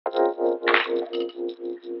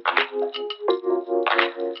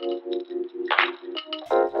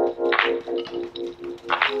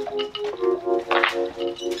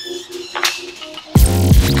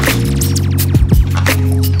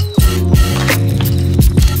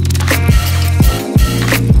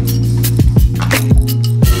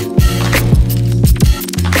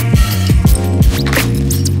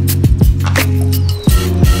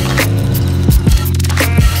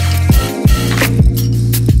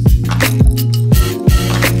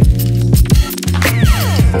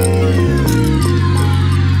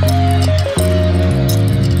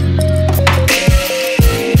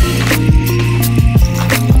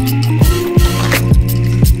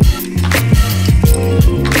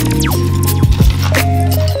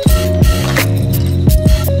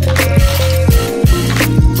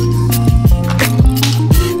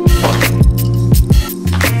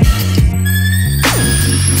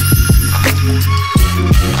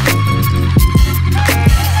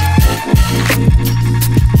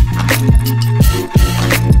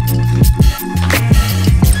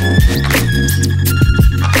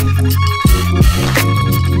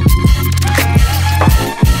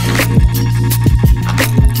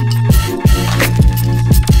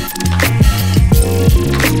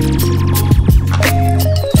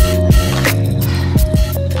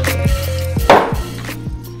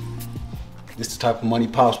This the type of money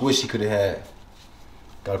Pops wish he could have had.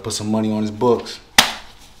 Gotta put some money on his books.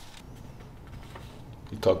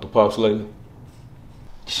 You talked to Pops lately?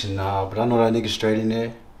 Nah, but I know that nigga straight in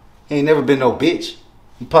there. He ain't never been no bitch.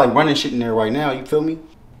 He probably running shit in there right now, you feel me?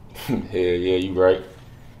 Hell yeah, you right.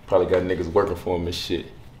 Probably got niggas working for him and shit.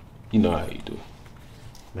 You know how you do.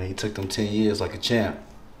 Man, he took them 10 years like a champ.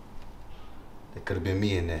 That could have been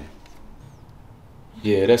me in there.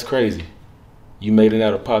 Yeah, that's crazy. You made it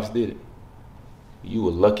out of Pops did it. You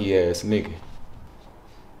a lucky ass nigga.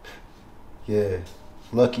 Yeah,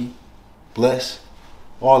 lucky, blessed,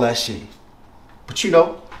 all that shit. But you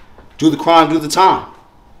know, do the crime, do the time.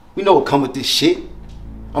 We know what come with this shit.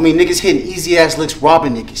 I mean, niggas hitting easy ass licks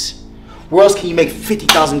robbing niggas. Where else can you make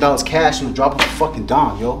 $50,000 cash on the drop of a fucking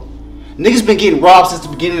dime, yo? Niggas been getting robbed since the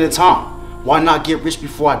beginning of time. Why not get rich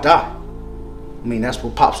before I die? I mean, that's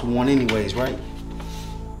what Pops would want anyways, right?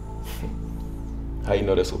 How you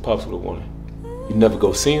know that's what Pops would have wanted? You never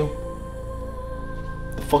go see him?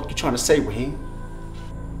 The fuck you trying to say, Raheem?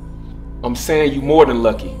 I'm saying you more than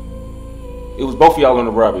lucky. It was both of y'all on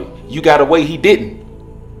the robbery. You got away, he didn't.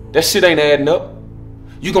 That shit ain't adding up.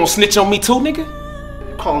 You gonna snitch on me too, nigga?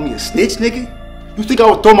 You calling me a snitch, nigga? You think I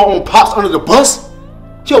would throw my own Pops under the bus?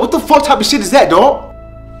 Yo, what the fuck type of shit is that, dawg?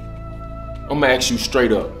 I'ma ask you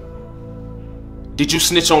straight up. Did you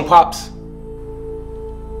snitch on Pops?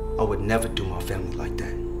 I would never do my family like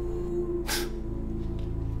that.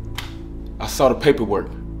 I saw the paperwork.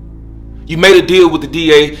 You made a deal with the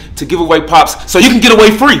DA to give away Pops so you can get away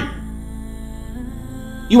free.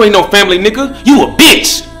 You ain't no family, nigga. You a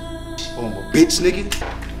bitch. Oh, I'm a bitch, nigga?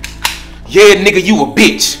 Yeah, nigga, you a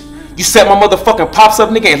bitch. You set my motherfucking Pops up,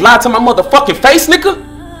 nigga, and lied to my motherfucking face, nigga?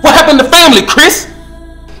 What happened to family, Chris?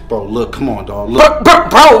 Bro, look, come on, dog. Look.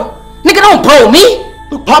 Bro, nigga, don't bro me.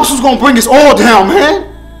 Look, Pops was gonna bring us all down, man.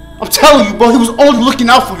 I'm telling you, bro, he was only looking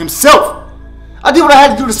out for himself. I did what I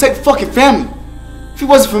had to do to save the fucking family. If it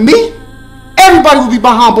wasn't for me, everybody would be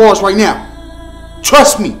behind bars right now.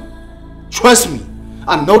 Trust me. Trust me.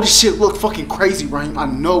 I know this shit look fucking crazy, Raheem. I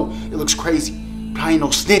know it looks crazy. But I ain't no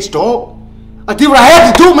snitch, dog. I did what I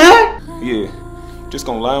had to do, man. Yeah, just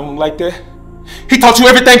gonna lie on him like that? He taught you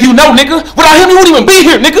everything you know, nigga. Without him, you wouldn't even be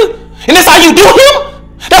here, nigga. And that's how you do him?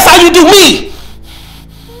 That's how you do me.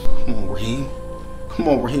 Come on, Raheem. Come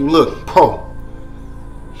on, Raheem. Look, bro.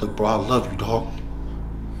 Look, bro, I love you, dog.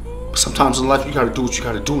 But sometimes in life, you gotta do what you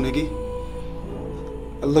gotta do, nigga.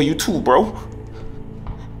 I love you too, bro.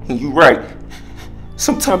 And you right.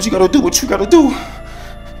 Sometimes you gotta do what you gotta do.